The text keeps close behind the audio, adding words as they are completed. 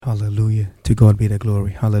Hallelujah. To God be the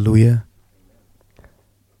glory. Hallelujah.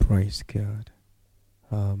 Praise God.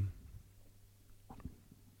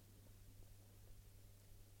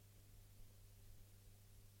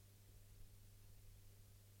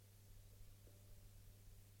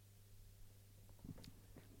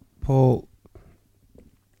 Paul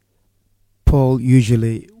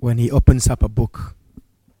usually, when he opens up a book,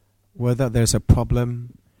 whether there's a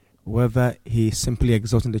problem, whether he's simply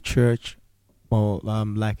exhorting the church, or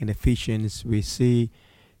like in Ephesians, we see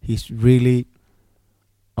he's really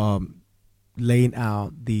laying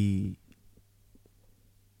out the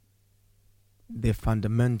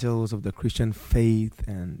fundamentals of the Christian faith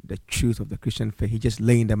and the truth of the Christian faith. He's just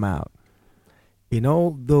laying them out. In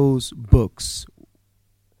all those books,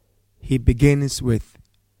 he begins with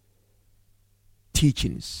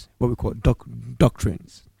teachings, what we call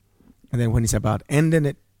doctrines. And then when it's about ending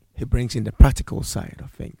it, he brings in the practical side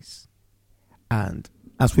of things. And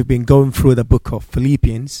as we've been going through the book of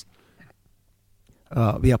Philippians,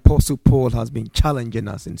 the Apostle Paul has been challenging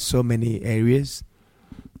us in so many areas,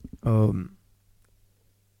 talking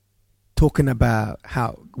about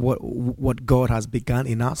how what God has begun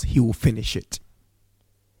in us, he will finish it.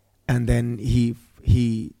 And then he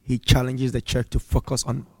challenges the church to focus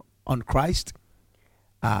on Christ,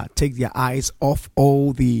 take their eyes off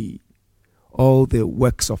all the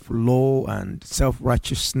works of law and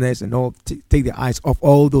self-righteousness and all, take their eyes off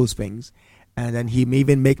all those things. And then he may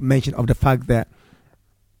even make mention of the fact that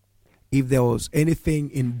if there was anything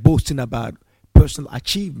in boasting about personal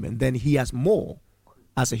achievement, then he has more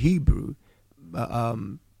as a Hebrew.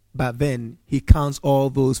 But then he counts all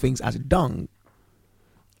those things as dung,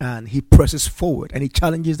 and he presses forward, and he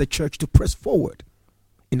challenges the church to press forward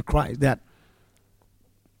in Christ. That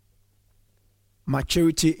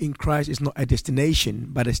maturity in Christ is not a destination,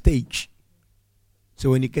 but a stage. So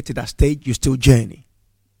when you get to that stage, you still journey.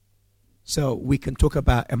 So we can talk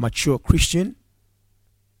about a mature Christian,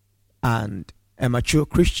 and a mature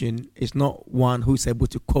Christian is not one who's able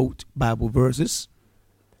to quote Bible verses,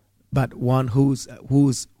 but one who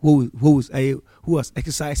has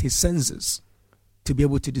exercised his senses to be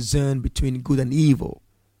able to discern between good and evil.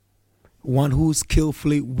 One who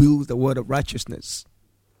skillfully wields the word of righteousness.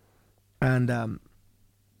 And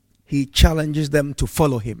he challenges them to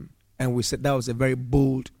follow him. And we said that was a very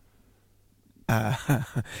bold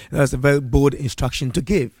instruction to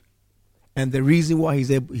give. And the reason why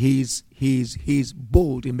he's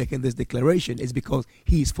bold in making this declaration is because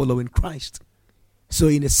he is following Christ. So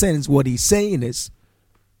in a sense, what he's saying is,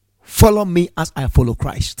 follow me as I follow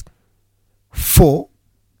Christ. For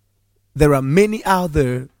there are many out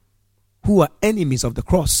there who are enemies of the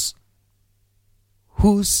cross,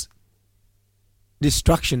 whose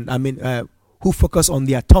destruction, who focus on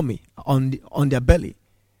their tummy, on their belly,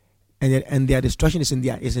 and their destruction is in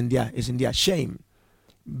their shame.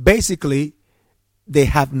 Basically, they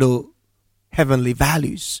have no heavenly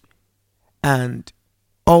values. And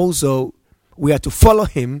also, we are to follow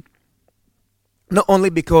him not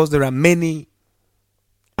only because there are many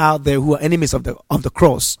out there who are enemies of the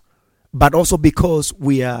cross, but also because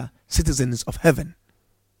we are citizens of heaven.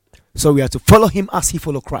 So we are to follow him as he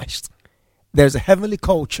followed Christ. There's a heavenly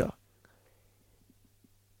culture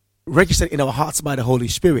registered in our hearts by the Holy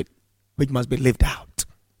Spirit, which must be lived out.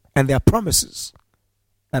 And there are promises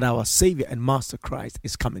that our Savior and Master Christ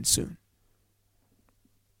is coming soon.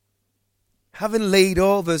 Having laid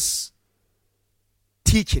all these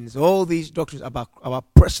teachings, all these doctrines about our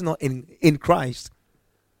personal in Christ,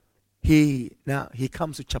 he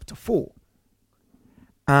comes to chapter 4.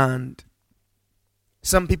 And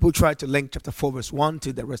some people try to link chapter 4 verse 1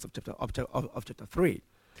 to the rest of chapter 3.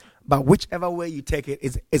 But whichever way you take it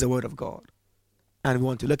is a word of God. And we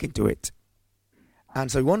want to look into it. And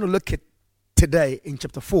so we want to look at today in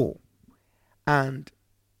chapter 4. And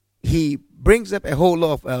he brings up a whole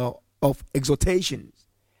lot of exhortations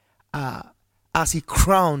as he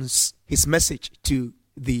crowns his message to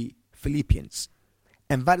the Philippians.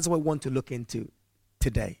 And that is what we want to look into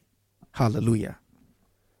today. Hallelujah.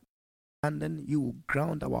 And then you will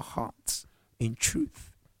ground our hearts in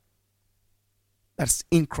truth. That's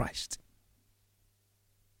in Christ.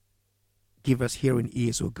 Give us hearing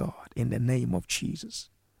ears, O God, in the name of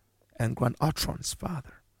Jesus. And grant utterance,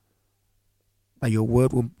 Father, that your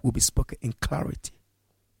word will be spoken in clarity.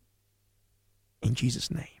 In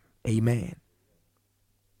Jesus' name, amen.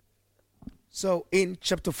 So in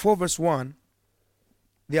chapter 4 verse 1,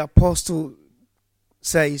 the apostle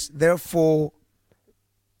says, therefore,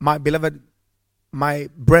 my brethren,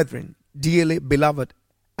 dearly beloved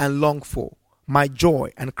and longed for, my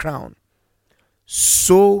joy and crown,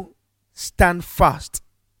 so stand fast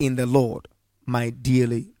in the Lord, my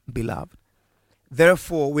dearly beloved.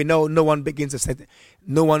 Therefore, we know no one begins a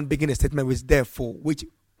statement with therefore, which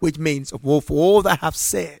means for all that I have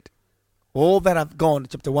said, all that I've gone,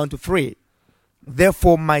 chapter 1 to 3.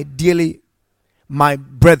 Therefore, my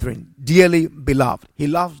brethren, dearly beloved, he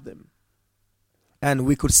loves them. And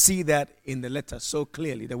we could see that in the letter so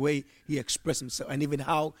clearly, the way he expressed himself, and even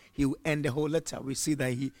how he will end the whole letter. We see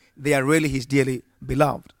that they are really his dearly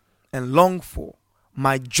beloved, and long for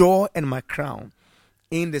my joy and my crown,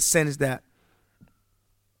 in the sense that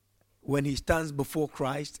when he stands before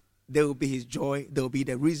Christ, there will be his joy. There will be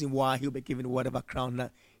the reason why he'll be given whatever crown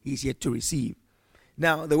that he's yet to receive.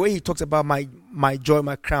 Now, the way he talks about my joy,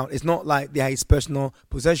 my crown, it's not like they are his personal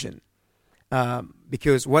possession.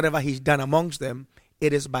 Because whatever he's done amongst them,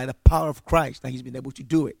 it is by the power of Christ that he's been able to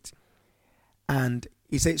do it. And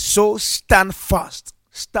he says, so stand fast,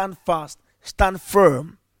 stand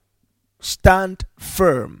firm, stand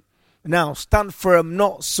firm. Now, stand firm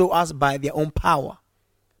not so as by their own power,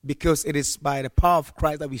 because it is by the power of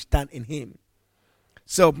Christ that we stand in him.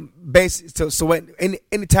 So when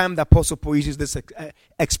any time the Apostle Paul uses this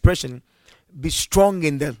expression, be strong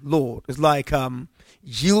in the Lord, it's like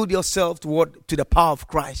yield yourself to the power of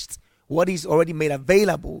Christ. What he's already made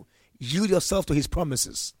available, yield yourself to his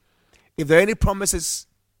promises. If there are any promises,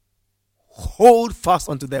 hold fast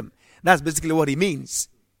unto them. That's basically what he means.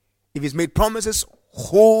 If he's made promises,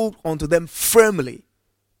 hold onto them firmly.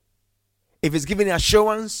 If he's giving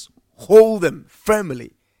assurance, hold them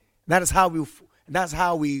firmly. That's how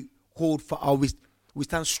we hold for we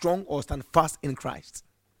stand strong or stand fast in Christ.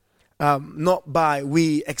 Not by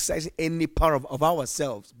we exercising any power of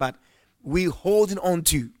ourselves, but we holding on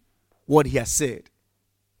to what he has said.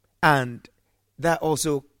 And that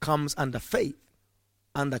also comes under faith,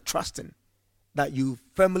 under trusting that you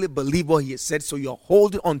firmly believe what he has said, so you're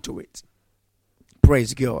holding on to it.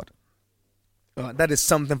 Praise God. That is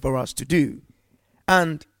something for us to do.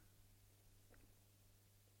 And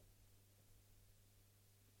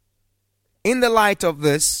in the light of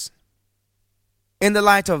this,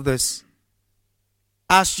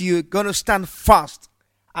 as you're going to stand fast,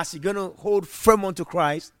 as you're going to hold firm onto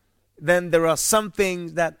Christ, then there are some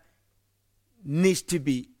things that needs to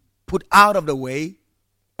be put out of the way,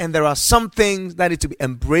 and there are some things that need to be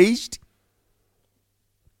embraced.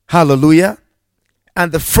 Hallelujah.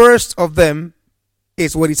 And the first of them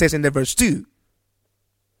is what he says in the verse 2,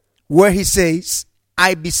 where he says,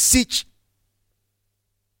 I beseech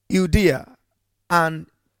Euodia and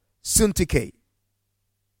Syntyche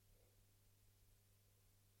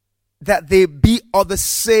that they be of the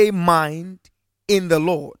same mind in the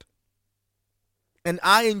Lord. And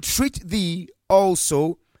I entreat thee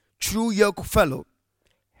also, true yoke fellow,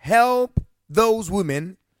 help those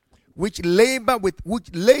women which labored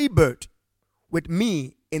with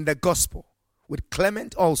me in the gospel, with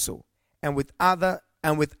Clement also, and with other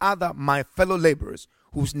my fellow laborers,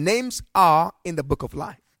 whose names are in the book of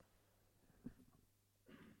life.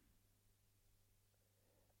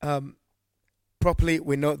 Properly,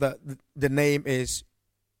 we know that the name is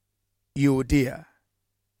Euodia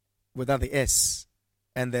without the S,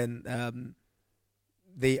 and then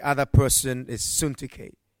the other person is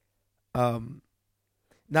Syntyche.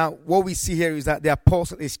 Now, what we see here is that the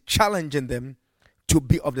apostle is challenging them to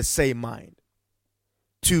be of the same mind,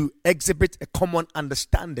 to exhibit a common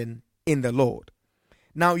understanding in the Lord.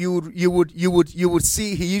 Now, you would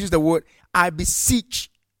see he uses the word, I beseech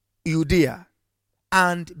Euodia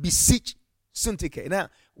and beseech Syntyche. Now,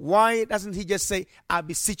 why doesn't he just say, I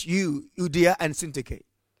beseech you, Euodia and Syntyche?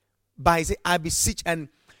 But he said, I beseech, and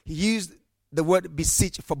he used the word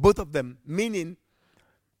beseech for both of them, meaning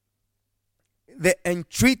the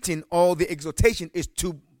entreating or the exhortation is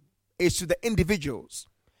to the individuals.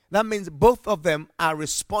 That means both of them are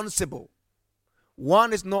responsible.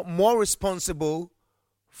 One is not more responsible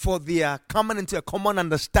for their coming into a common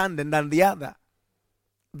understanding than the other.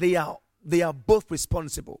 They are both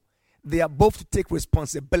responsible. They are both to take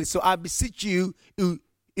responsibility. So I beseech you,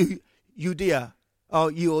 Euodia, or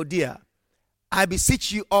Euodia. I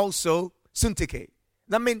beseech you also, Syntyche.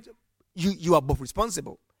 That means you are both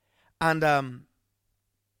responsible. And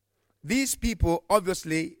these people,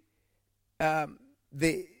 obviously,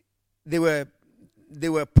 they were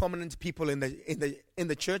prominent people in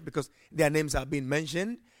the church because their names are being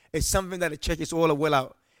mentioned. It's something that the church is all well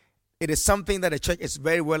out. It is something that the church is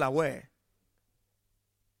very well aware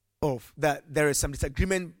of, that there is some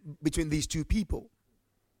disagreement between these two people.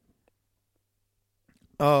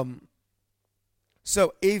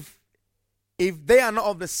 So if they are not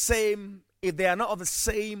of the same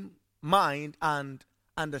mind and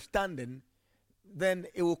understanding, then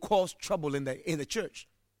it will cause trouble in the church.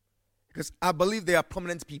 Because I believe they are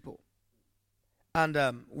prominent people.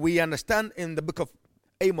 And we understand in the book of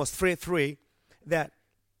Amos 3:3 that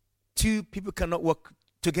two people cannot work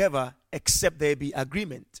together except there be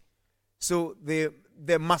agreement. So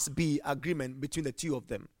there must be agreement between the two of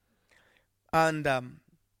them. And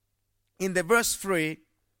in the verse 3,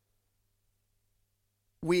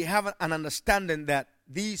 we have an understanding that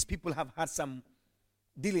these people have had some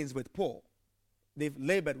dealings with Paul. They've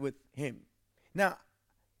labored with him. Now,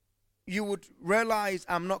 you would realize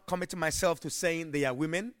I'm not committing myself to saying they are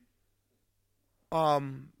women.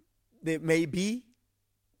 They may be,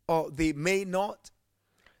 or they may not,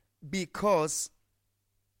 because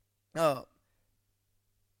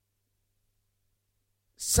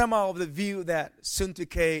some are of the view that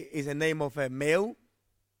Suntuke is a name of a male,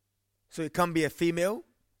 so it can be a female.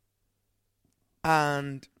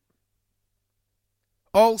 And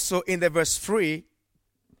also in the verse 3,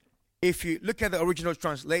 if you look at the original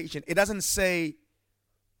translation, it doesn't say,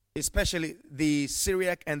 especially the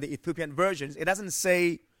Syriac and the Ethiopian versions, it doesn't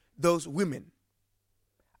say those women.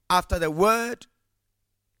 After the word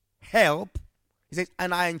help, it says,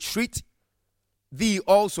 and I entreat thee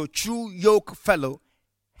also, true yoke fellow,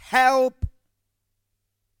 help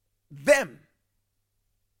them.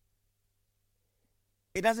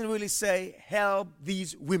 It doesn't really say help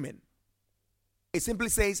these women. It simply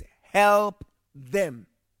says help them.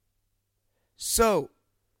 So,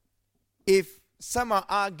 if some are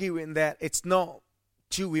arguing that it's not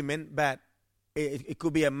two women, but it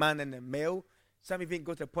could be a man and a male, some even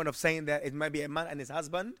go to the point of saying that it might be a man and his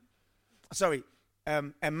husband. Sorry,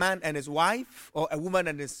 a man and his wife, or a woman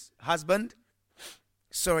and his husband.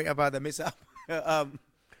 Sorry about the mix-up.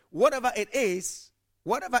 Whatever it is,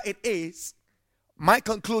 my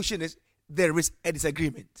conclusion is there is a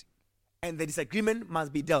disagreement. And the disagreement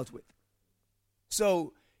must be dealt with.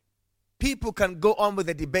 So, people can go on with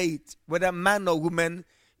the debate, whether man or woman,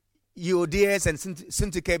 Euodias and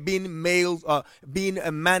Syntyche being males, or being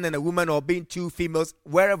a man and a woman, or being two females,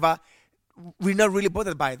 wherever. We're not really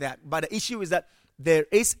bothered by that. But the issue is that there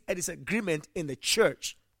is a disagreement in the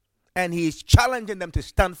church. And he is challenging them to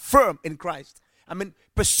stand firm in Christ. I mean,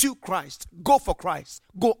 pursue Christ. Go for Christ.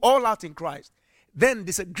 Go all out in Christ. Then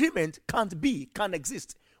disagreement can't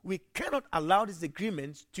exist. We cannot allow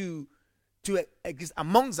disagreements to exist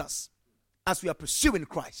amongst us as we are pursuing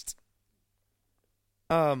Christ.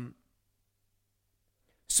 So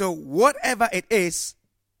whatever it is,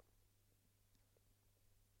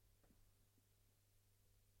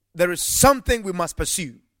 there is something we must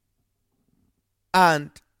pursue.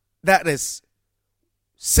 And that is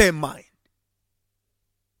same mind.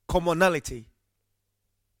 Commonality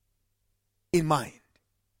in mind.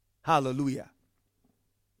 Hallelujah.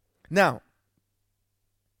 Now,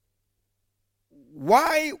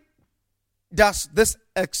 why does this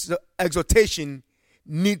exhortation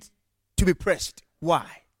need to be pressed?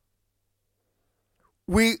 Why?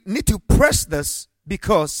 We need to press this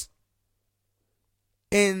because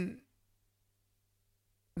in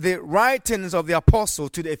the writings of the apostle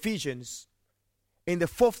to the Ephesians, in the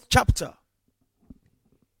 4th chapter,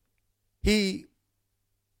 he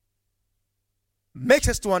makes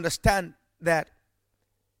us to understand that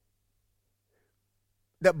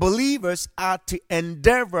the believers are to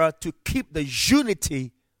endeavor to keep the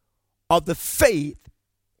unity of the faith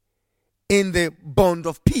in the bond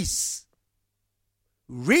of peace.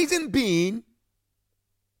 Reason being,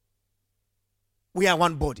 we are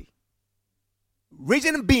one body.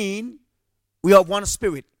 Reason being, we are one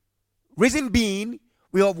spirit. Reason being,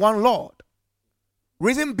 we have one Lord.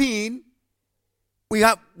 Reason being, we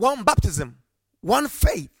have one baptism, one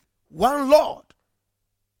faith, one Lord.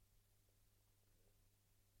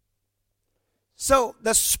 So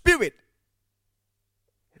the Spirit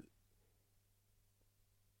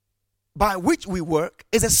by which we work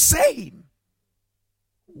is the same.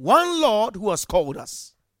 One Lord who has called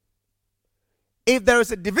us. If there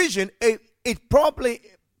is a division, it probably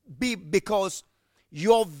be because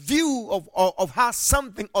your view of how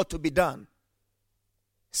something ought to be done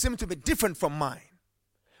seems to be different from mine.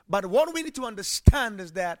 But what we need to understand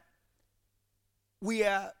is that we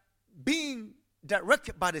are being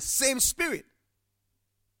directed by the same Spirit.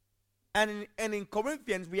 And in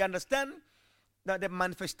Corinthians, we understand that the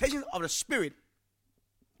manifestation of the Spirit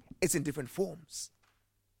is in different forms.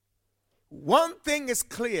 One thing is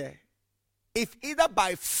clear: if either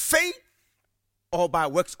by faith or by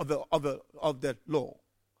works of the law.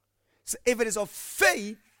 So if it is of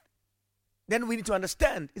faith, then we need to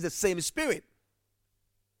understand it's the same Spirit.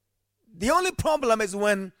 The only problem is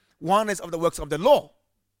when one is of the works of the law,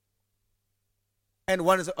 and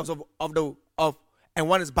one is and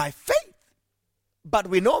one is by faith. But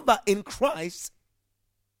we know that in Christ,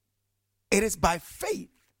 it is by faith.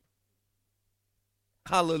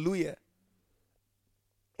 Hallelujah.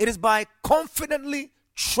 It is by confidently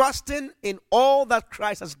trusting in all that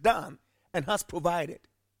Christ has done and has provided,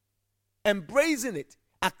 embracing it,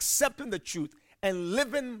 accepting the truth, and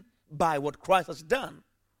living by what Christ has done.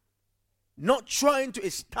 Not trying to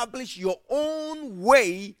establish your own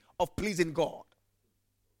way of pleasing God,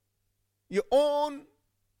 your own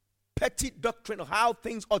petty doctrine of how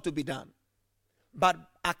things ought to be done, but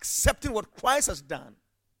accepting what Christ has done,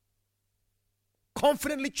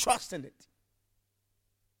 confidently trusting it,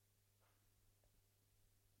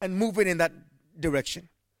 and moving in that direction.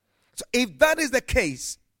 So if that is the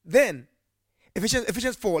case, then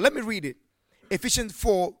Ephesians 4, let me read it. Ephesians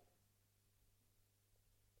 4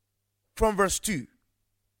 from verse 2.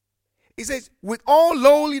 It says, with all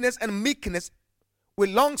lowliness and meekness, with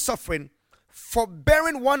long suffering,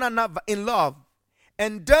 forbearing one another in love,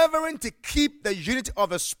 endeavoring to keep the unity of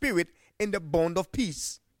the Spirit in the bond of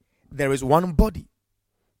peace. There is one body,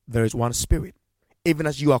 there is one Spirit, even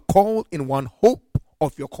as you are called in one hope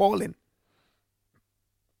of your calling.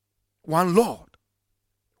 One Lord,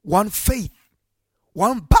 one faith,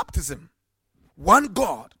 one baptism, one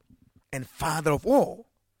God and Father of all,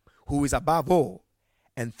 who is above all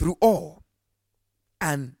and through all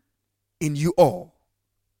and in you all.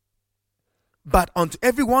 But unto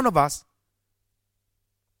every one of us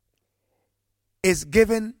is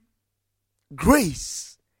given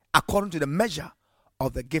grace according to the measure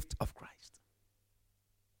of the gift of Christ.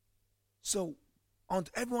 So unto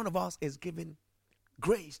every one of us is given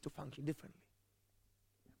grace to function differently.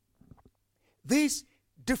 These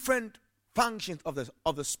different functions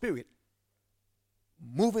of the Spirit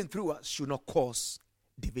moving through us should not cause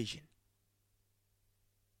division.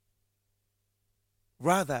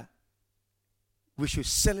 Rather, we should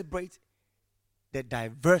celebrate the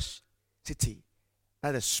diversity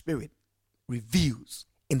that the Spirit reveals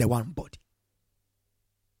in the one body.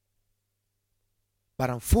 But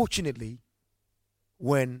unfortunately,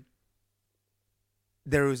 when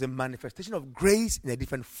there is a manifestation of grace in a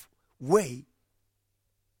different way,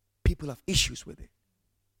 people have issues with it.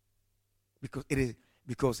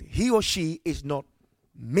 Because he or she is not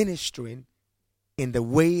ministering in the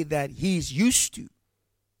way that he is used to.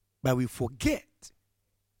 But we forget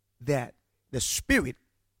that the Spirit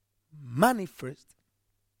manifests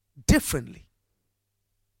differently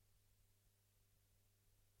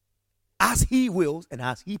as he wills and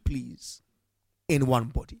as he pleases in one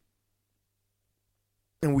body.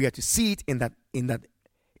 And we are to see it in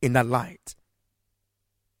that light.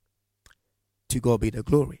 To God be the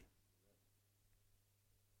glory.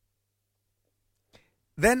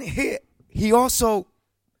 Then he also,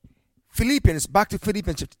 back to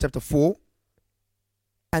Philippians chapter 4,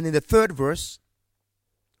 and in the 3rd verse,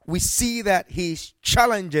 we see that he's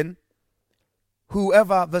challenging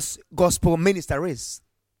whoever this gospel minister is.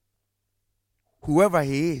 Whoever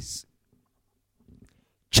he is.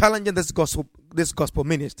 Challenging this gospel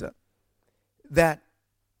minister that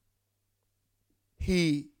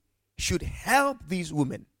he should help these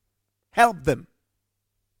women. Help them.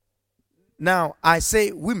 Now, I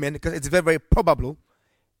say women because it's very, very probable,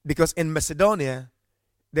 because in Macedonia,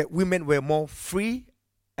 the women were more free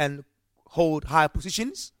and hold higher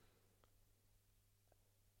positions,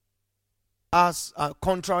 as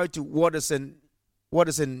contrary to what is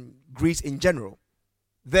in Greece in general.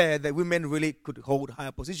 There, the women really could hold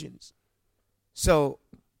higher positions. So,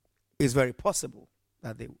 it's very possible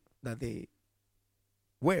that they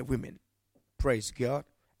were women. Praise God.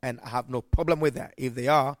 And I have no problem with that, if they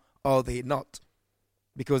are or they not.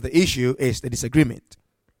 Because the issue is the disagreement,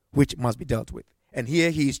 which must be dealt with. And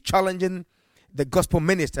here he is challenging the gospel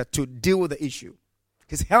minister to deal with the issue.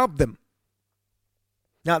 He's helped them.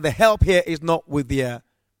 Now, the help here is not with their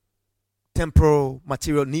temporal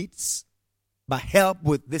material needs, but help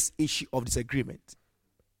with this issue of disagreement.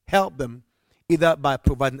 Help them either by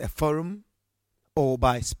providing a forum or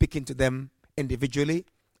by speaking to them individually,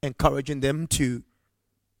 encouraging them to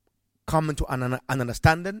come into an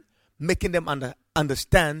understanding, making them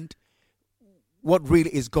understand what really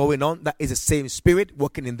is going on, that is the same Spirit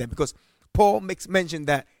working in them. Because Paul makes mention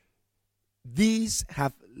that these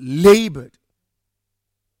have labored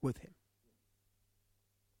with him.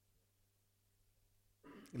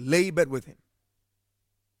 Labored with him.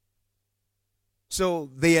 So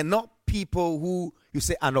they are not people who you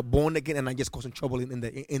say are not born again and are just causing trouble in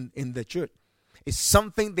the church. It's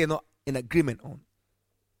something they're not in agreement on.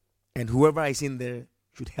 And whoever is in there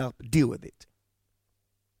should help deal with it.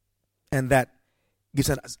 And that gives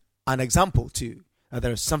us an example too. That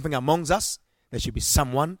there is something amongst us. There should be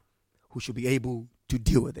someone who should be able to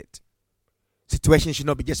deal with it. Situation should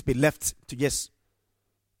not be left to just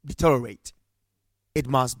deteriorate. It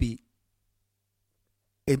must be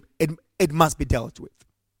it must be dealt with.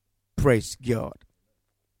 Praise God.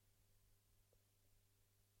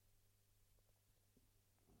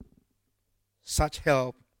 Such a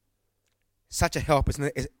help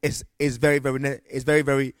is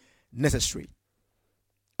very necessary.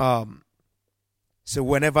 So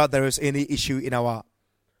whenever there is any issue in our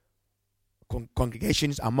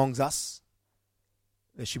congregations amongst us,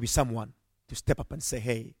 there should be someone to step up and say,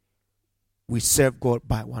 hey, we serve God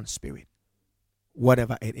by one Spirit.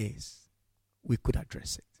 Whatever it is, we could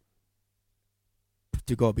address it.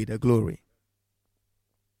 To God be the glory.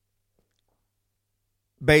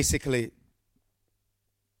 Basically,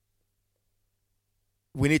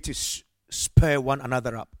 we need to spur one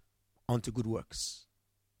another up onto good works,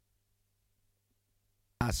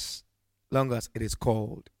 as long as it is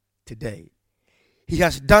called today. He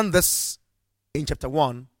has done this in chapter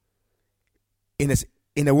 1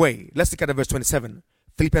 in a way. Let's look at verse 27,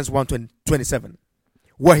 Philippians 1:27,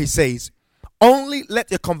 where he says, only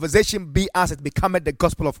let your conversation be as it becometh the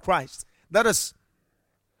gospel of Christ. That is,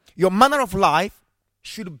 your manner of life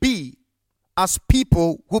should be as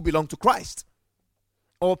people who belong to Christ,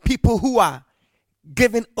 or people who are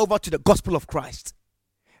given over to the gospel of Christ.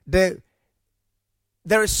 There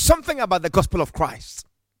is something about the gospel of Christ.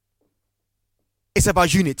 It's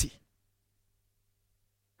about unity.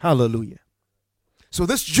 Hallelujah. So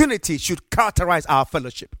this unity should characterize our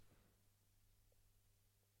fellowship.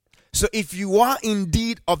 So if you are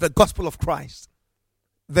indeed of the gospel of Christ,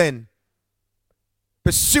 then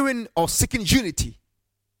pursuing or seeking unity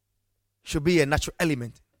should be a natural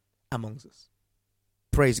element amongst us.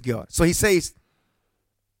 Praise God. So he says,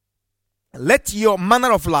 let your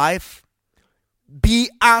manner of life be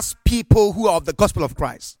as people who are of the gospel of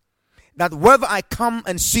Christ, that whether I come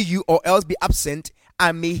and see you or else be absent,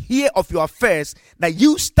 I may hear of your affairs, that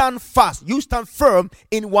you stand fast, you stand firm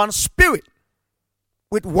in one spirit,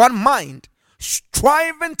 with one mind,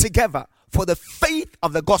 striving together for the faith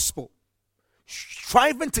of the gospel.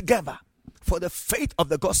 Striving together for the faith of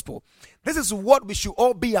the gospel. This is what we should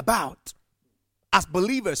all be about as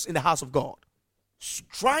believers in the house of God.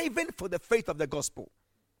 Striving for the faith of the gospel.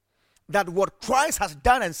 That what Christ has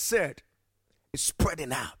done and said is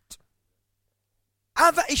spreading out.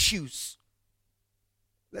 Other issues,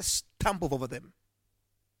 let's stumble over them.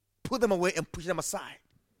 Put them away and push them aside.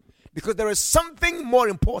 Because there is something more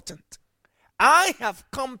important. I have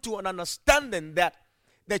come to an understanding that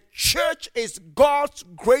the church is God's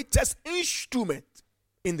greatest instrument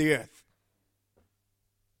in the earth.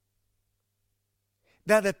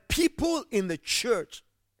 That the people in the church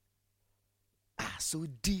are so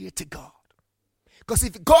dear to God. Because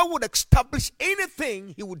if God would establish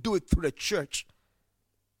anything, He would do it through the church.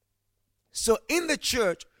 So in the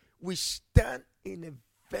church, we stand in a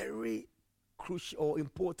very crucial or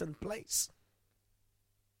important place.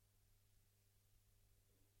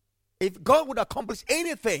 If God would accomplish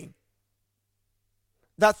anything,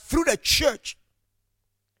 that through the church,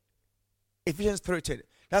 Ephesians 3:10,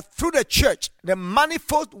 that through the church, the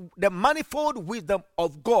manifold wisdom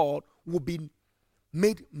of God will be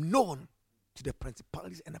made known to the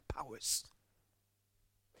principalities and the powers.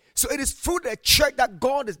 So it is through the church that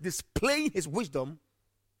God is displaying His wisdom,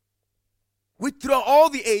 which throughout all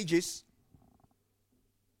the ages,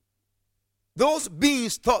 those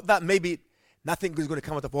beings thought that maybe nothing is going to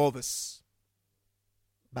come out of all this.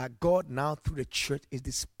 But God now through the church is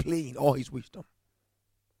displaying all His wisdom.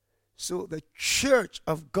 So the church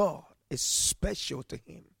of God is special to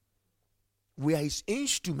Him. We are His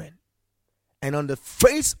instrument. And on the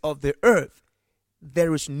face of the earth,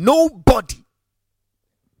 there is nobody.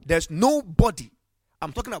 There's nobody.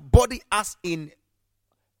 I'm talking about body as in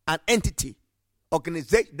an entity,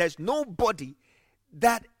 organization. There's nobody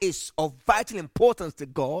that is of vital importance to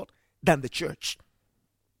God than the church.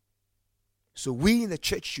 So we in the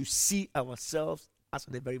church should see ourselves as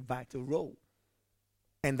in a very vital role.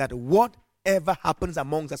 And that whatever happens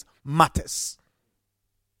amongst us matters.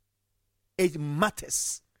 It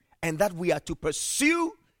matters. And that we are to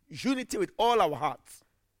pursue unity with all our hearts.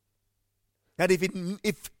 That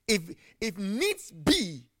if needs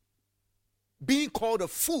be being called a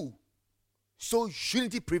fool, so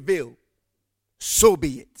unity prevail, so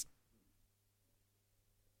be it.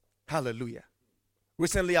 Hallelujah.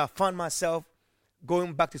 Recently, I found myself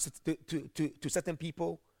going back to certain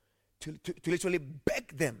people to literally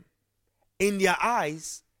beg them. In their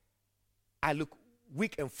eyes, I look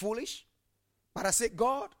weak and foolish, but I said,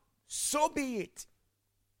 God, so be it.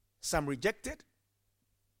 Some rejected,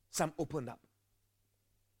 some opened up.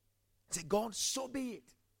 Say, God, so be it.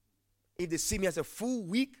 If they see me as a fool,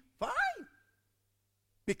 weak, fine.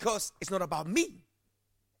 Because it's not about me.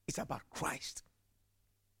 It's about Christ.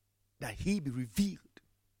 That he be revealed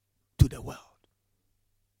to the world.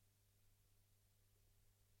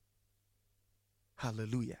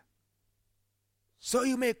 Hallelujah. So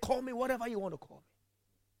you may call me whatever you want to call me.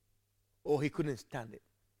 Oh, he couldn't stand it.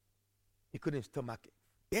 He couldn't stomach it.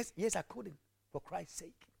 Yes, I couldn't. For Christ's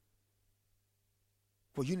sake.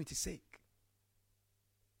 For unity's sake.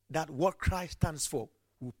 That what Christ stands for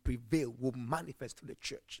will prevail, will manifest to the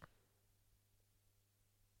church.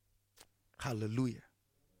 Hallelujah.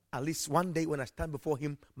 At least one day when I stand before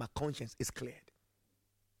him, my conscience is cleared.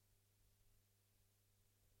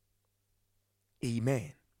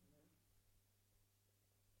 Amen.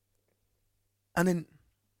 And then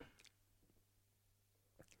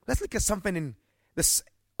let's look at something in this.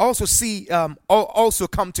 Also see, also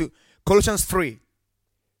come to Colossians 3,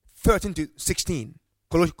 13 to 16.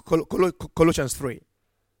 Colossians 3,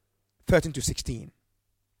 13 to 16.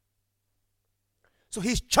 So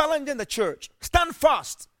he's challenging the church. Stand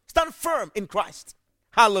fast. Stand firm in Christ.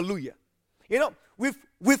 Hallelujah. You know,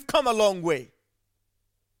 we've come a long way.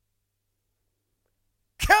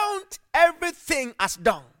 Count everything as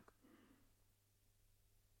dung.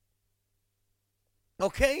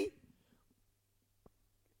 Okay?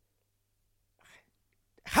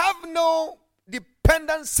 Have no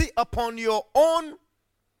dependency upon your own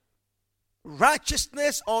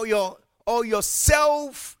righteousness or your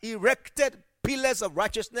self-erected pillars of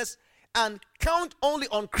righteousness, and count only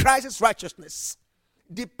on Christ's righteousness.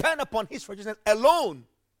 Depend upon his righteousness alone.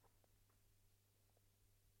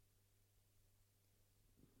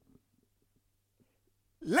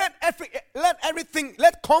 Let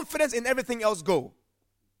confidence in everything else go.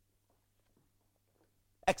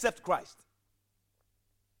 Except Christ.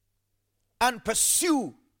 And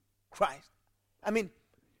pursue Christ.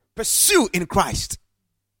 Pursue in Christ.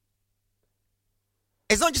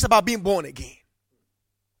 It's not just about being born again,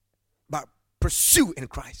 but pursue in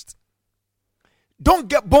Christ. Don't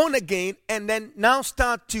get born again and then now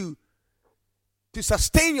start to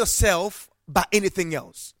sustain yourself by anything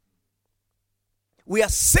else. We are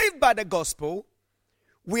saved by the gospel,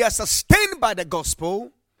 we are sustained by the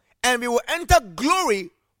gospel, and we will enter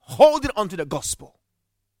glory holding on to the gospel.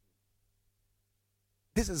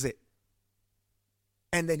 This is it.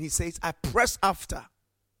 And then he says, I press after,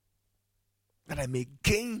 that I may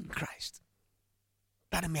gain Christ,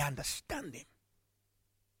 that I may understand him,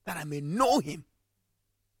 that I may know him.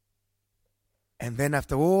 And then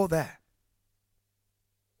after all that,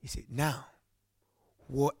 he said, now,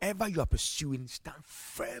 whatever you are pursuing, stand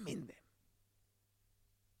firm in them.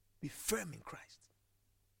 Be firm in Christ.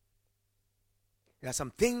 There are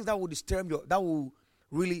some things that will disturb that will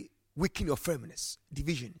really weaken your firmness.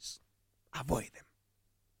 Divisions. Avoid them.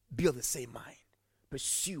 Be of the same mind.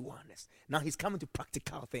 Pursue oneness. Now he's coming to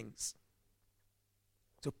practical things.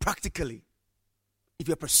 So practically, if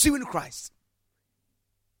you're pursuing Christ,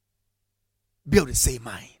 be of the same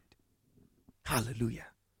mind. Hallelujah.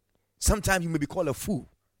 Sometimes you may be called a fool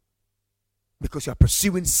because you are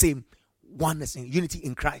pursuing same oneness and unity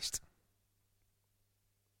in Christ.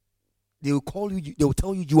 They will call you, they will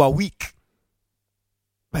tell you you are weak.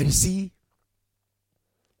 But you see,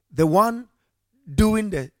 the one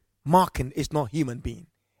doing the marking is not human being.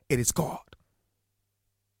 It is God.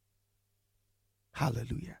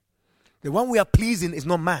 Hallelujah. The one we are pleasing is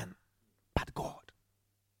not man, but God.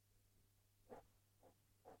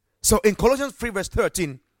 So in Colossians 3 verse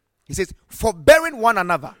 13, he says, forbearing one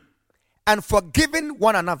another and forgiving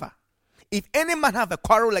one another. If any man have a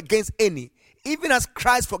quarrel against any, even as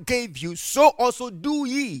Christ forgave you, so also do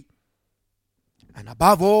ye. And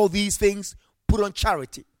above all these things, put on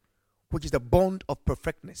charity, which is the bond of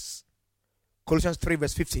perfectness. Colossians 3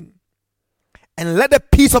 verse 15. And let the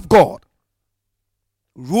peace of God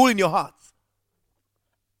rule in your hearts,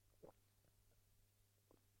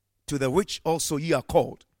 to the which also ye are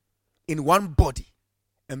called, in one body,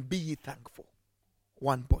 and be ye thankful.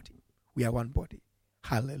 One body. We are one body.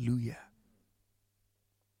 Hallelujah.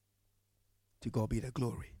 To God be the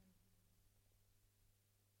glory.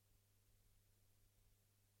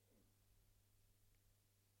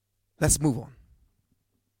 Let's move on.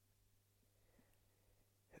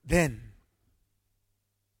 Then,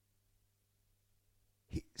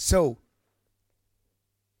 it says,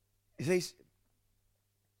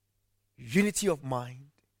 unity of mind,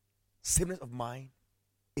 sameness of mind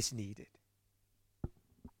is needed.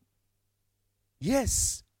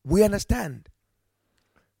 Yes, we understand.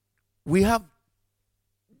 We have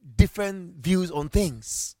different views on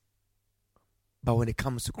things. But when it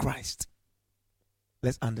comes to Christ,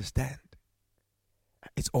 let's understand.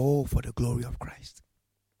 It's all for the glory of Christ.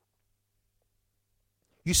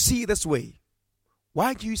 You see it this way.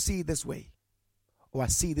 Why do you see it this way? Or I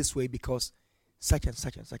see it this way because such and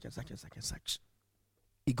such and such and such and such and such.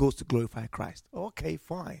 It goes to glorify Christ. Okay,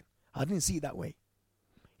 fine. I didn't see it that way.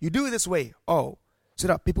 You do it this way. Oh, so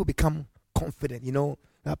that people become confident,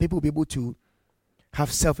 that people will be able to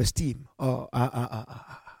have self-esteem.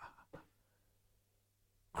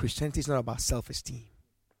 Christianity is not about self-esteem.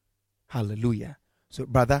 Hallelujah. So,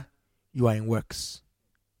 brother, you are in works.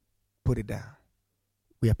 Put it down.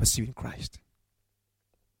 We are pursuing Christ.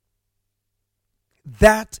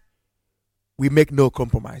 That we make no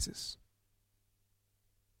compromises.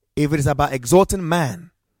 If it is about exalting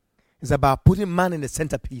man, it's about putting man in the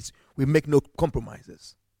centerpiece, we make no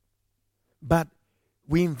compromises. But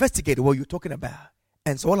we investigate what you're talking about,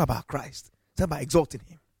 and it's all about Christ. It's about exalting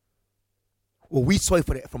him. Well, we saw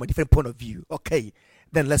it from a different point of view. Okay,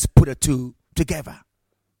 then let's put the two together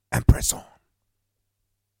and press on.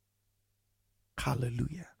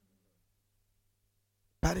 Hallelujah.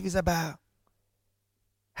 But if it's about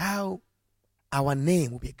how our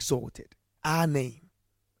name will be exalted, our name,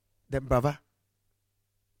 then brother,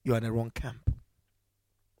 you are in the wrong camp.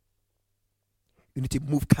 You need to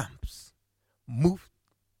move camps. Move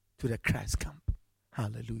to the Christ camp.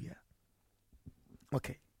 Hallelujah.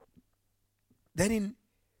 Okay. Then in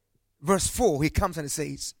verse 4, he comes and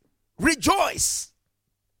says, rejoice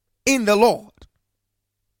in the Lord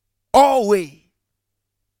always.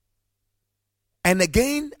 And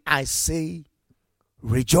again I say,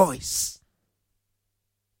 rejoice.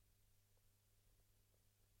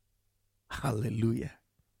 Hallelujah.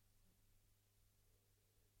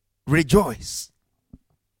 Rejoice.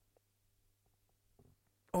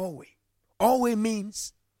 Always. Always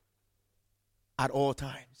means at all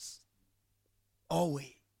times.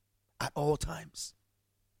 Always. At all times.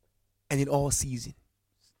 And in all seasons.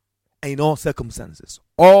 And in all circumstances.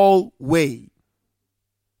 Always.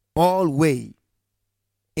 Always.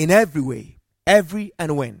 In every way. Every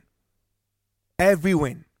and when. Every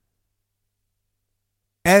when.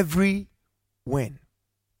 Every when.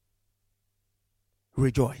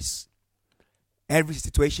 Rejoice. Every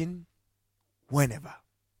situation, whenever.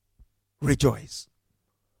 Rejoice.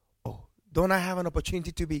 Oh, don't I have an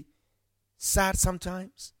opportunity to be sad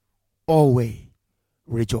sometimes? Always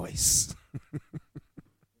rejoice.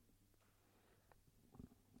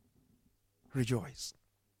 Rejoice.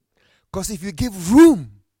 Because if you give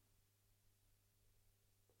room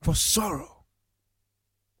for sorrow,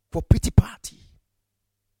 for pity party,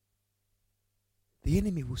 the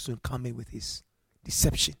enemy will soon come in with his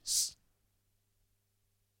deceptions.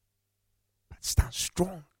 But stand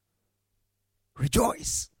strong.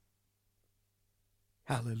 Rejoice.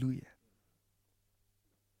 Hallelujah.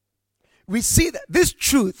 We see that this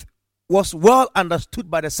truth was well understood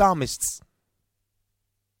by the psalmists.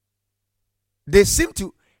 They seem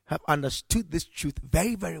to have understood this truth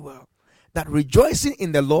very, very well. That rejoicing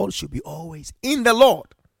in the Lord should be always in the Lord.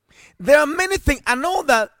 There are many things. I know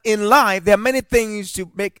that in life there are many things to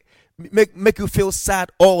make you feel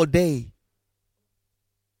sad all day.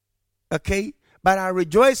 Okay? But our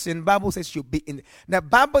rejoicing, Bible says, should be in. Now,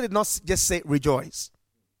 Bible did not just say rejoice.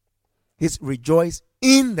 It's rejoice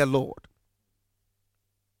in the Lord.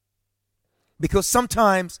 Because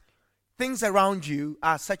sometimes things around you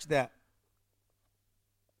are such that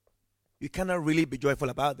you cannot really be joyful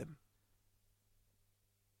about them.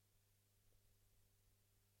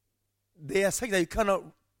 They are such that you cannot.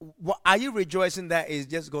 Are you rejoicing that it's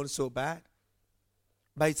just gone so bad?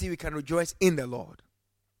 But you see, we can rejoice in the Lord.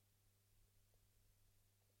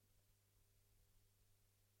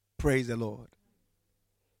 Praise the Lord.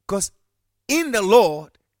 Because in the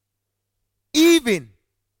Lord, even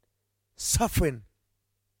suffering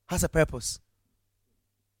has a purpose.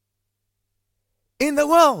 In the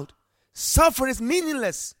world, suffering is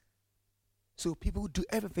meaningless. So people do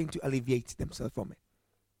everything to alleviate themselves from it.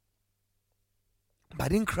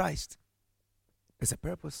 But in Christ, there's a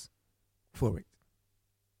purpose for it.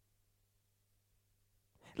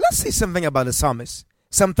 Let's say something about the psalmist.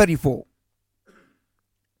 Psalm 34.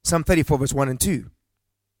 Psalm 34 verse 1 and 2.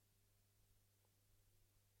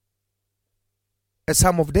 A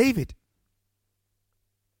psalm of David.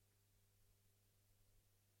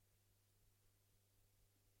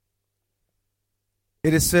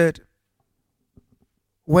 It is said,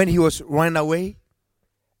 when he was running away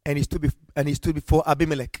and he stood before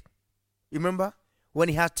Abimelech. You remember? When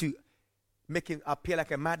he had to make him appear like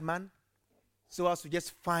a madman so as to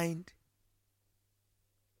just find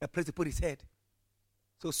a place to put his head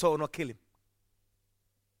so Saul will not kill him.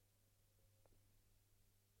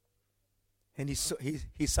 And he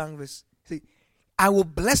sang this. See, I will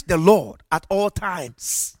bless the Lord at all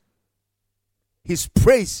times. His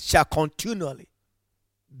praise shall continually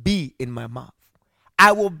be in my mouth.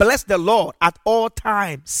 I will bless the Lord at all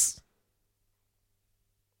times.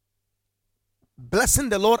 Blessing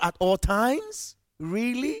the Lord at all times?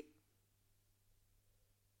 Really?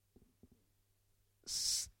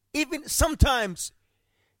 Even sometimes,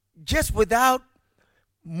 just without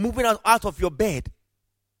moving out of your bed,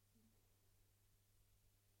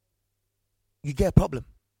 you get a problem.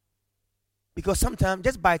 Because sometimes,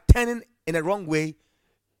 just by turning in the wrong way,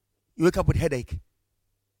 you wake up with headache.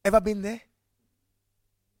 Ever been there?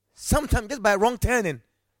 Sometimes, just by wrong turning,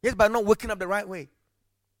 just by not waking up the right way.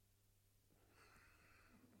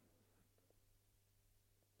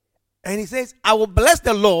 And he says, I will bless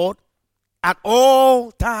the Lord at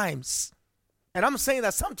all times. And I'm saying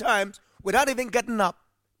that sometimes, without even getting up,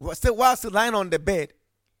 while still lying on the bed,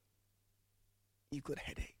 you could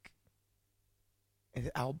headache. And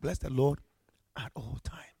I will bless the Lord at all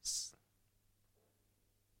times.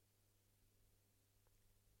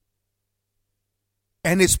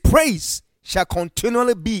 And his praise shall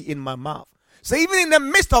continually be in my mouth. So even in the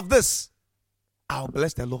midst of this, I will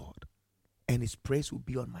bless the Lord. And his praise will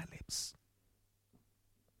be on my lips.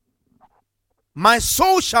 My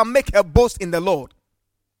soul shall make her boast in the Lord.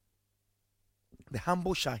 The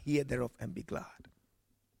humble shall hear thereof and be glad.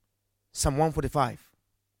 Psalm 145.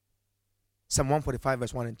 Psalm 145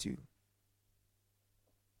 verse 1 and 2.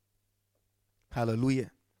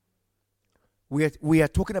 Hallelujah. We are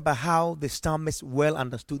talking about how the psalmist well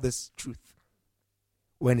understood this truth.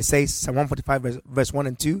 When it says, Psalm 145 verse 1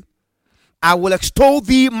 and 2, I will extol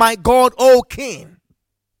thee, my God, O King.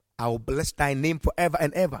 I will bless thy name forever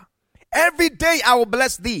and ever. Every day I will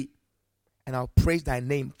bless thee, and I'll praise thy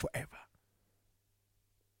name forever.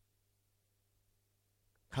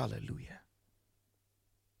 Hallelujah.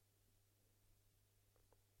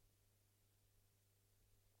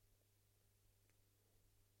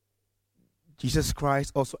 Jesus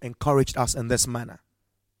Christ also encouraged us in this manner.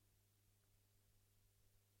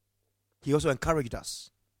 He also encouraged us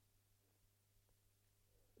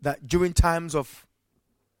that during times of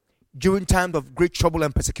great trouble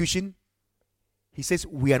and persecution, he says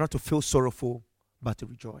we are not to feel sorrowful, but to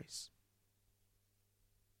rejoice.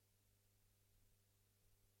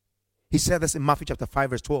 He said this in Matthew chapter 5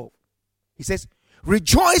 verse 12. He says,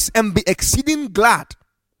 rejoice and be exceeding glad,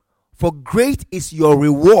 for great is your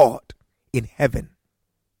reward in heaven.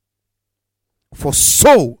 For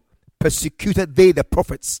so persecuted they the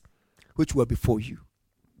prophets which were before you.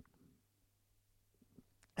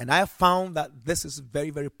 And I have found that this is very,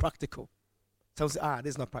 very practical. Some say,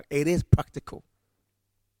 this is not practical. It is practical.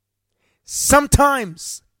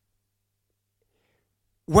 Sometimes,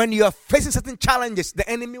 when you are facing certain challenges, the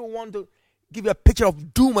enemy will want to give you a picture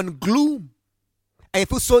of doom and gloom. And you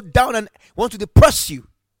feel so down and want to depress you.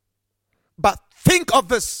 But think of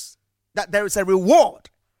this, that there is a reward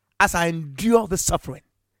as I endure the suffering.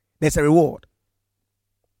 There's a reward.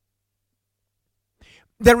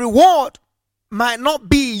 The reward might not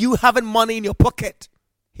be you having money in your pocket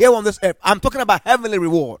here on this earth. I'm talking about heavenly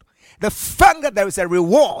reward. The fact that there is a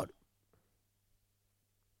reward,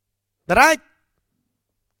 that I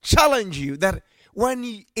challenge you, that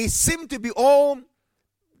when it seems to be all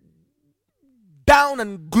down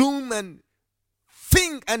and gloom and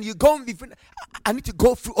think, and you go, I need to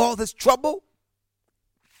go through all this trouble.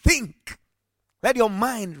 Think. Let your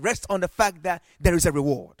mind rest on the fact that there is a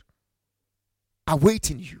reward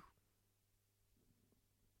awaiting you.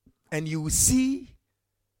 And you will see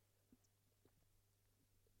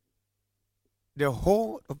the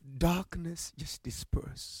whole of darkness just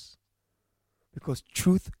disperse. Because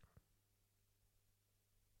truth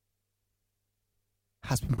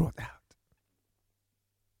has been brought out.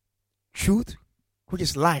 Truth, which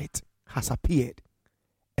is light, has appeared.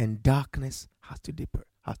 And darkness has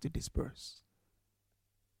to disperse.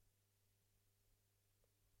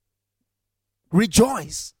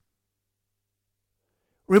 Rejoice.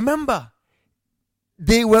 Remember,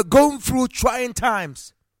 they were going through trying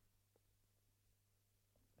times.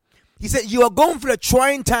 He said, you are going through the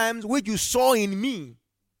trying times which you saw in me.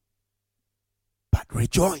 But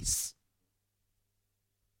rejoice.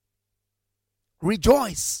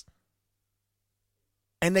 Rejoice.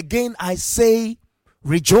 And again I say,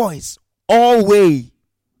 rejoice. Always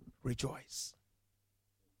rejoice.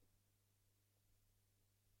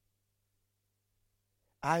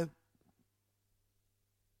 I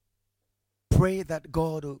pray that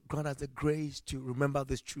God will grant us the grace to remember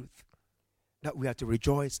this truth, that we are to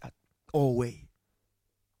rejoice at all way.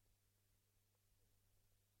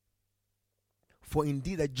 For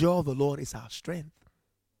indeed the joy of the Lord is our strength.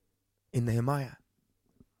 In Nehemiah,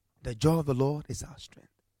 the joy of the Lord is our strength.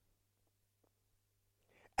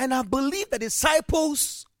 And I believe the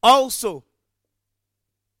disciples also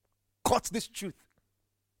caught this truth.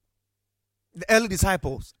 The early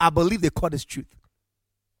disciples, I believe they caught this truth.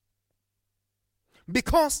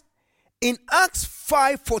 Because in Acts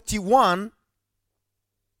 5:41,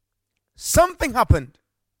 something happened.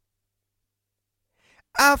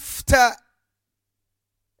 After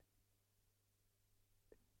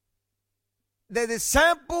the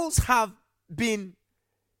disciples have been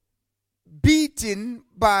beaten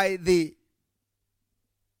by the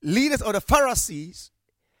leaders of the Pharisees,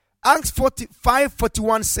 Acts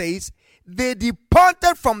 5:41 says, they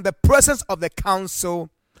departed from the presence of the council,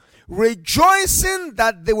 rejoicing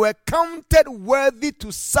that they were counted worthy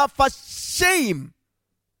to suffer shame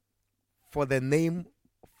for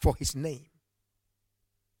his name.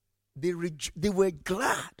 They were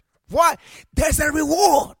glad. Why? There's a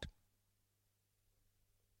reward.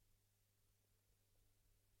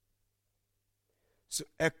 So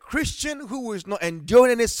a Christian who is not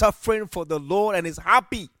enduring any suffering for the Lord and is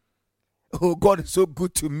happy, oh, God is so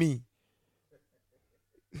good to me.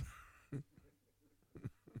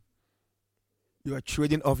 You are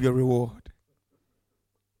trading off your reward.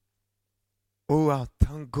 Oh, I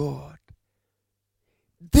thank God.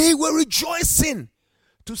 They were rejoicing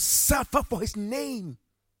to suffer for his name.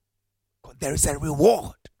 God, there is a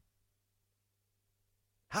reward.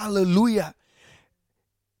 Hallelujah.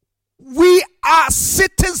 We are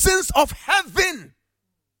citizens of heaven.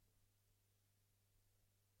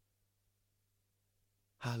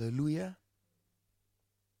 Hallelujah.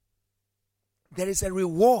 There is a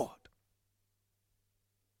reward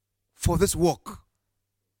for this work.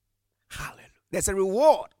 Hallelujah. There's a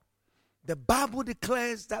reward. The Bible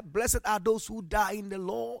declares that blessed are those who die in the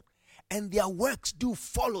Lord, and their works do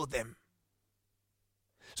follow them.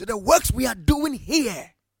 So the works we are doing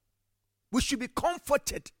here, we should be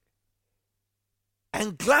comforted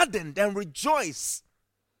and gladdened and rejoice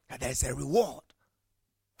that there's a reward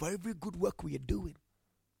for every good work we are doing.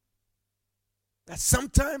 That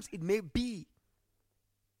sometimes it may be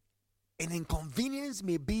an inconvenience,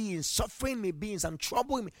 may be in suffering, may be in some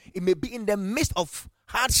trouble, it may be in the midst of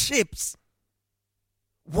hardships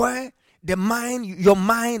where your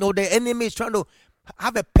mind or the enemy is trying to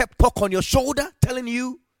have a pep talk on your shoulder telling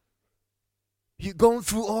you you're going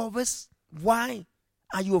through all this. Why?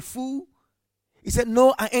 Are you a fool? He said,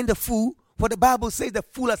 no, I ain't a fool. For the Bible says the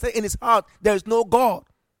fool has said in his heart, there is no God.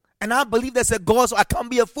 And I believe there's a God, so I can't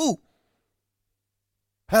be a fool.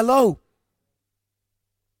 Hello.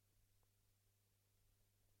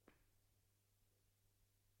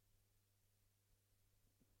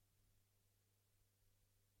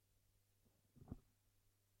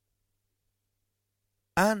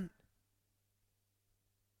 And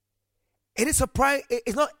it is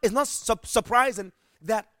it's not surprising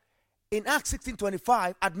that in Acts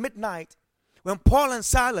 16:25 at midnight, when Paul and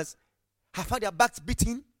Silas have had their backs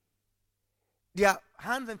beaten, their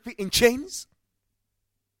hands and feet in chains,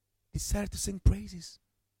 they started to sing praises.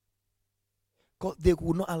 God, they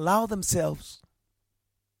would not allow themselves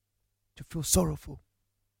to feel sorrowful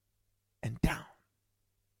and down.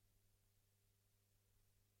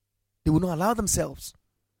 They would not allow themselves,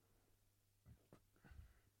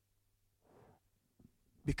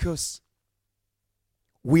 because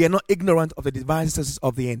we are not ignorant of the devices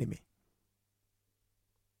of the enemy.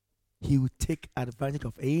 He will take advantage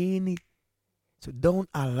of any. So don't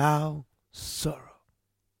allow sorrow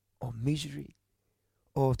or misery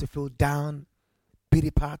or to feel down,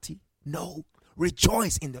 pity party. No,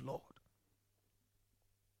 rejoice in the Lord.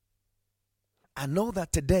 I know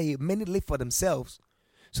that today many live for themselves,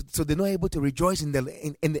 so they're not able to rejoice in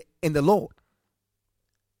the Lord.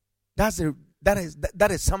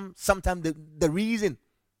 That is sometimes the reason,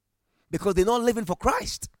 because they're not living for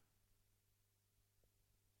Christ.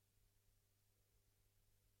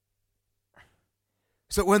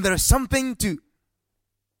 So when there is something to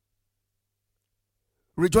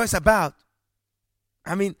rejoice about,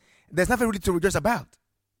 I mean, there's nothing really to rejoice about.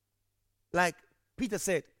 Like Peter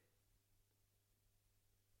said,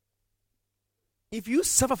 if you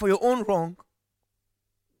suffer for your own wrong,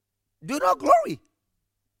 do not glory.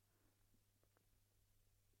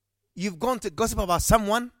 You've gone to gossip about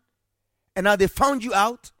someone, and now they found you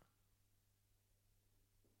out,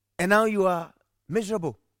 and now you are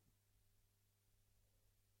miserable.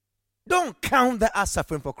 Don't count that as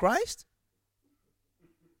suffering for Christ.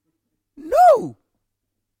 No.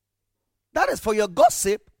 That is for your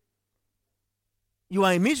gossip. You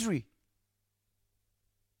are in misery.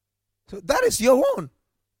 So that is your own.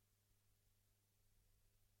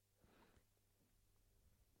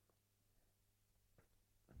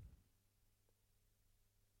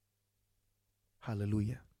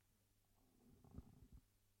 Hallelujah.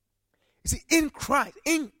 You see, in Christ,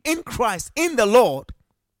 in Christ, in the Lord,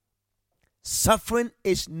 suffering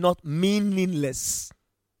is not meaningless.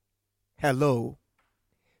 Hello.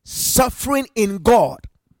 Suffering in God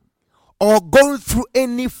or going through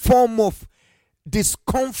any form of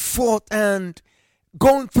discomfort and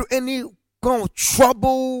going through any kind of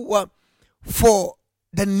trouble for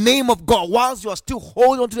the name of God, whilst you are still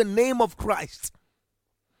holding on to the name of Christ,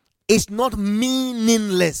 it's not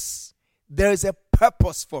meaningless. There is a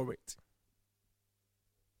purpose for it.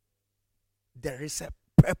 There is a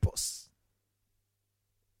purpose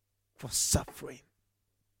for suffering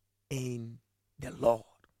in the Lord.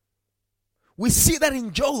 We see that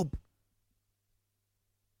in Job.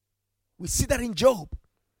 We see that in Job,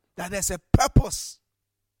 that there's a purpose.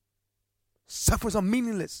 Sufferings are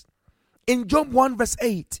meaningless. In Job 1 verse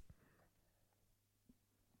 8,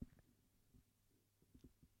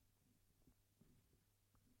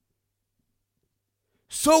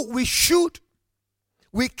 so we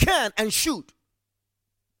can and should,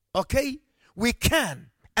 okay? We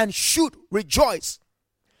can and should rejoice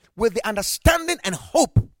with the understanding and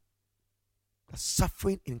hope that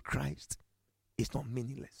suffering in Christ is not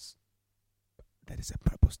meaningless. There is a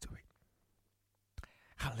purpose to it.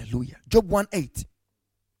 Hallelujah. Job 1:8.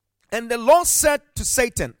 And the Lord said to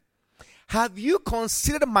Satan, have you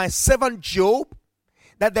considered my servant Job,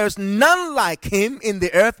 that there is none like him in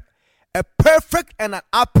the earth, a perfect and an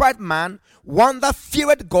upright man, one that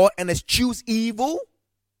feareth God and eschews evil?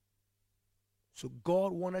 So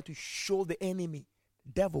God wanted to show the enemy,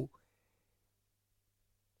 devil,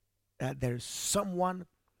 that there is someone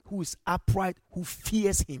who is upright, who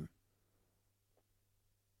fears him,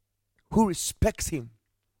 who respects him,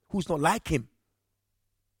 who's not like him.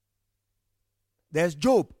 There's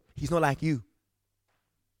Job. He's not like you.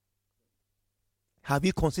 Have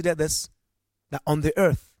you considered this? That on the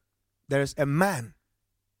earth, there is a man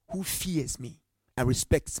who fears me and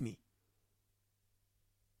respects me.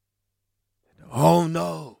 Oh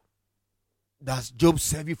no. Does Job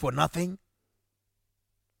serve you for nothing?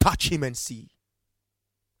 Touch him and see.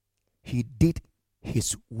 He did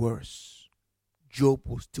his worst. Job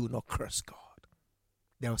will still not curse God.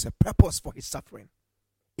 There was a purpose for his suffering.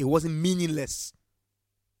 It wasn't meaningless.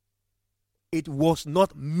 It was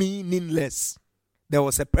not meaningless. There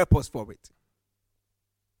was a purpose for it.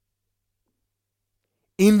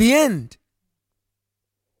 In the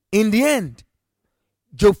end,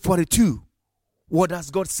 Job 42, what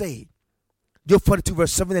does God say? Job 42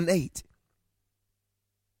 verse 7 and 8.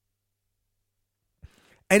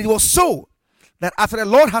 And it was so that after the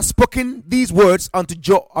Lord had spoken these words unto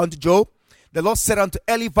Job, the Lord said unto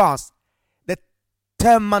Eliphaz the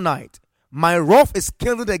Temanite, my wrath is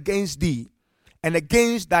kindled against thee, and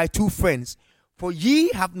against thy two friends. For ye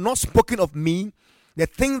have not spoken of me the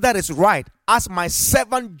thing that is right, as my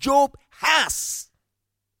servant Job has.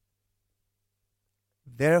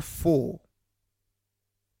 Therefore,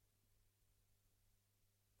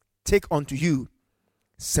 take unto you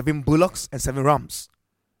 7 bullocks and 7 rams,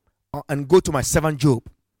 and go to my servant Job,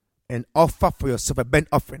 and offer for yourself a burnt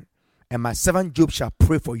offering, and my servant Job shall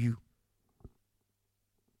pray for you.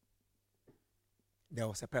 There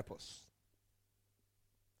was a purpose.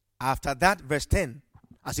 After that, verse 10,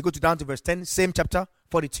 as you go down to verse 10, same chapter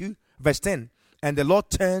 42, verse 10, and the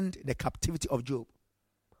Lord turned the captivity of Job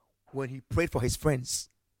when he prayed for his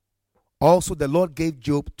friends. Also, the Lord gave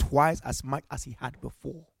Job twice as much as he had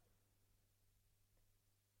before.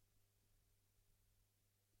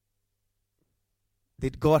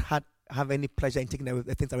 Did God have any pleasure in taking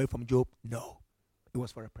the things away from Job? No. It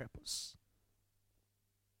was for a purpose.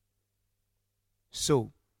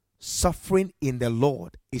 So, suffering in the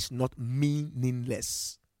Lord is not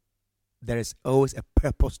meaningless. There is always a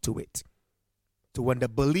purpose to it. So when the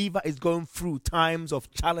believer is going through times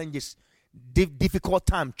of challenges, difficult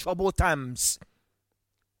times, troubled times,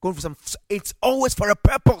 going through it's always for a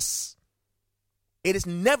purpose. It is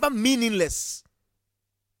never meaningless.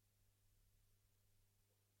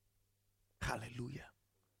 Hallelujah.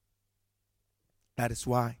 That is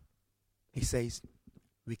why he says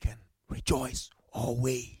we can rejoice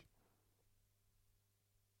always.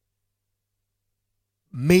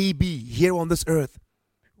 Maybe here on this earth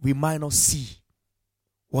we might not see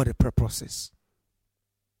what the purpose is,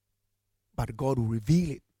 but God will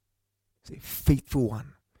reveal it. Say, faithful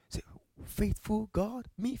one. Say, faithful God,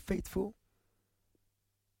 me faithful.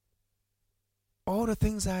 All the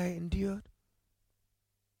things I endured,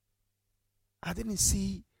 I didn't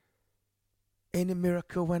see any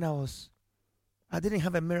miracle when I didn't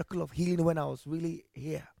have a miracle of healing when I was really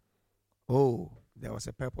here. Oh, there was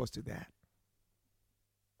a purpose to that.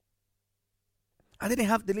 I didn't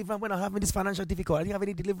have deliverance when I was having this financial difficulty. I didn't have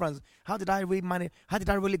any deliverance. How did I really manage? How did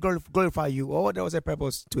I really glorify you? Oh, there was a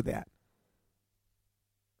purpose to that.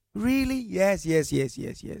 Really? Yes.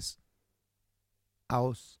 I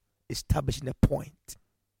was establishing a point.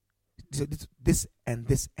 This and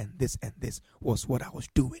this and this and this was what I was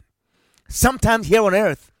doing. Sometimes here on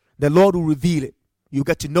earth, the Lord will reveal it. You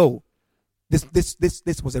get to know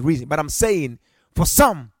this was a reason. But I'm saying, for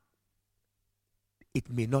some,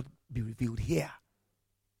 it may not be revealed here.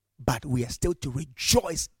 But we are still to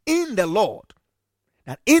rejoice in the Lord.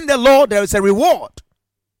 That in the Lord there is a reward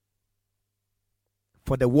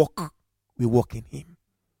for the walk we walk in Him,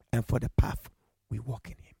 and for the path we walk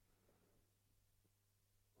in Him.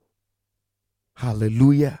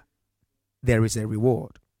 Hallelujah. There is a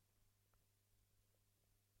reward.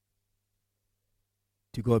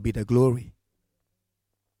 To God be the glory.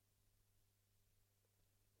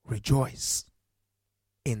 Rejoice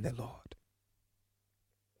in the Lord.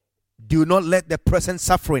 Do not let the present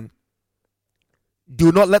suffering,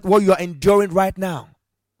 do not let what you are enduring right now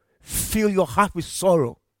fill your heart with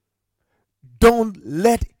sorrow. Don't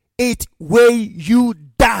let it weigh you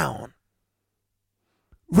down.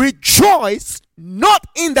 Rejoice not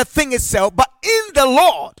in the thing itself, but in the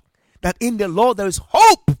Lord. That in the Lord there is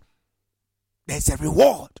hope. There's a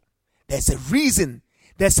reward. There's a reason.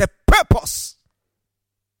 There's a purpose.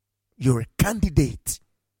 You're a candidate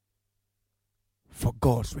for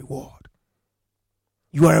God's reward.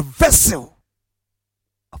 You are a vessel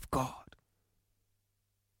of God.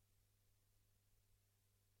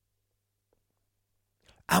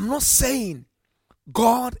 I'm not saying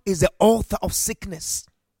God is the author of sickness.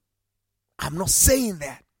 I'm not saying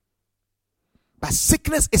that. But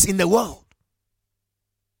sickness is in the world.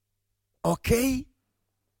 Okay?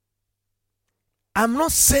 I'm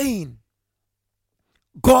not saying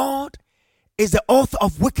God is the author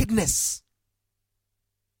of wickedness.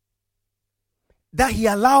 That He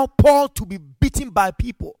allowed Paul to be beaten by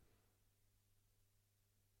people.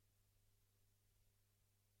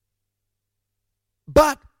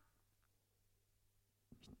 But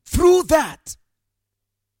through that,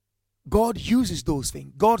 God uses those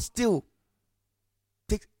things. God still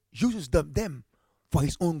uses them for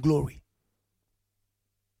His own glory.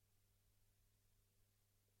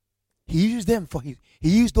 He uses them for He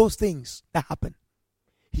used those things that happen.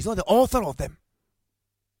 He's not the author of them.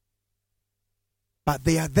 But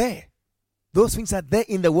they are there. Those things are there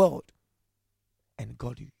in the world. And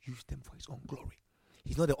God used them for His own glory.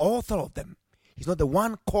 He's not the author of them. He's not the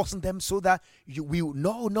one causing them so that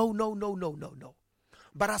no.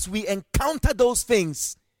 But as we encounter those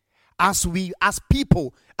things, as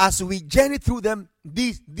people, as we journey through them,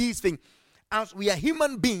 these things, as we are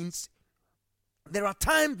human beings, there are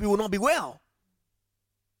times we will not be well.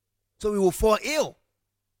 So we will fall ill.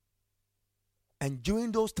 And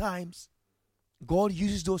during those times, God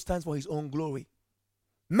uses those times for His own glory.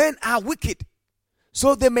 Men are wicked,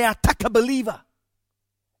 so they may attack a believer.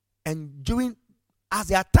 And as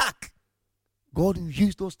they attack, God will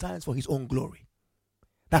use those times for His own glory.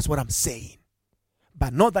 That's what I'm saying.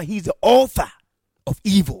 But not that He's the author of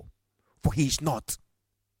evil, for He is not.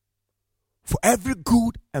 For every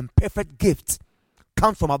good and perfect gift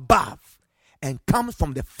comes from above and comes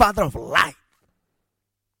from the Father of light.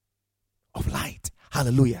 Of light.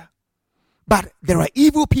 Hallelujah. But there are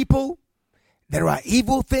evil people, there are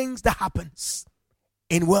evil things that happens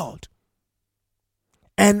in the world.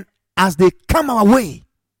 And as they come our way,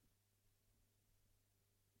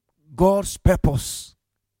 God's purpose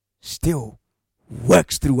still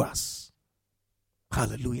works through us.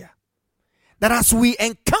 Hallelujah. That as we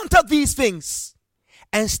encounter these things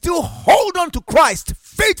and still hold on to Christ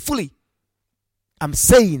faithfully, I'm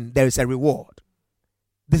saying there is a reward.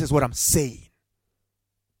 This is what I'm saying.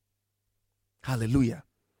 Hallelujah.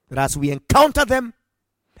 That as we encounter them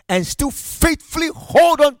and still faithfully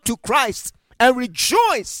hold on to Christ and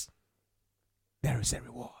rejoice, there is a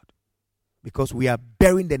reward. Because we are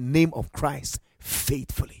bearing the name of Christ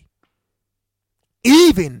faithfully.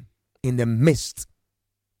 Even in the midst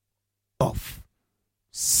of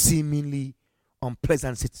seemingly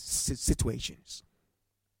unpleasant situations.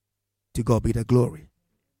 To God be the glory.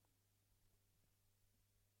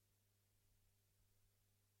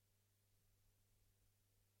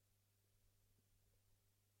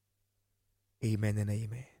 Amen and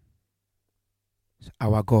amen.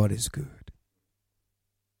 Our God is good.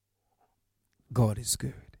 God is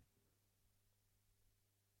good.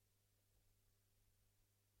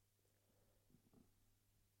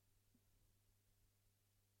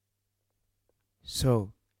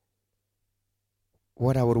 So,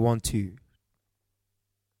 what I would want to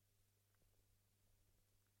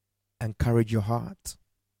encourage your heart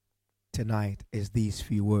tonight is these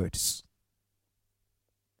few words: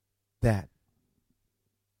 that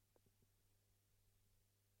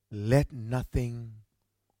let nothing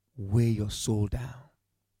weigh your soul down.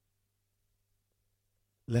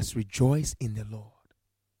 Let's rejoice in the Lord,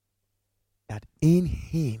 that in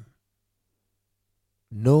Him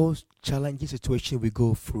no challenging situation we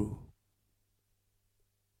go through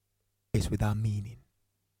is without meaning.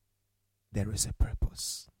 There is a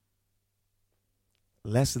purpose.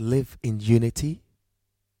 Let's live in unity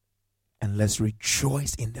and let's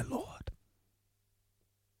rejoice in the Lord.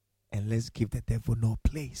 And let's give the devil no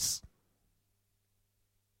place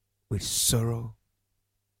with sorrow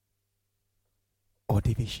or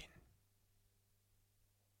division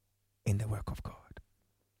in the work of God.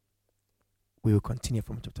 We will continue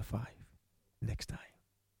from chapter 5 next time.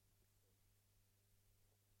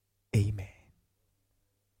 Amen.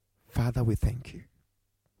 Father, we thank you.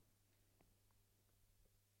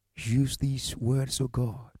 Use these words, O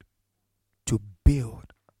God, to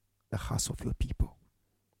build the hearts of your people.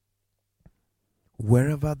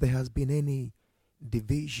 Wherever there has been any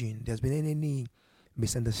division, there's been any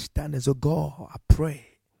misunderstandings, O God, I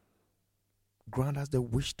pray, grant us the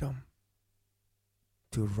wisdom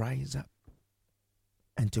to rise up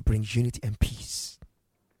and to bring unity and peace.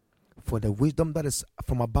 For the wisdom that is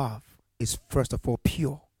from above is first of all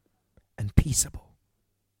pure and peaceable.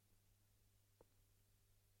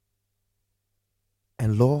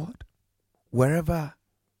 And Lord, wherever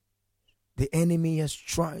the enemy is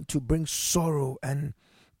trying to bring sorrow and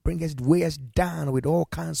weigh us down with all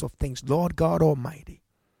kinds of things, Lord God Almighty,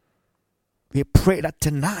 we pray that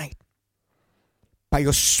tonight, by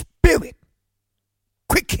your Spirit,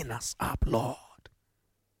 quicken us up, Lord.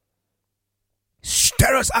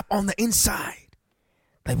 Stir us up on the inside,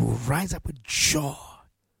 that we will rise up with joy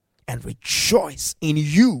and rejoice in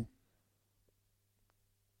you.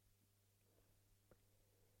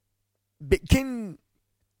 Begin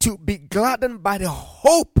to be gladdened by the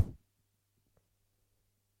hope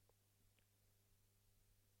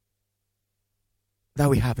that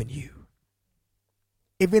we have in you.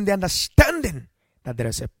 Even the understanding that there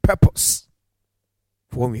is a purpose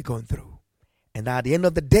for what we're going through. And that at the end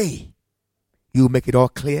of the day, you will make it all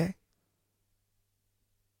clear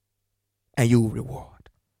and you will reward.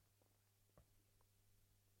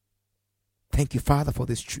 Thank you, Father, for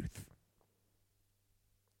this truth.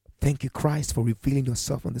 Thank you, Christ, for revealing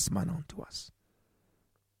yourself on this manner unto us.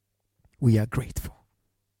 We are grateful.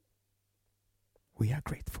 We are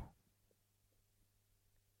grateful.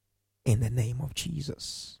 In the name of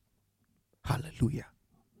Jesus. Hallelujah.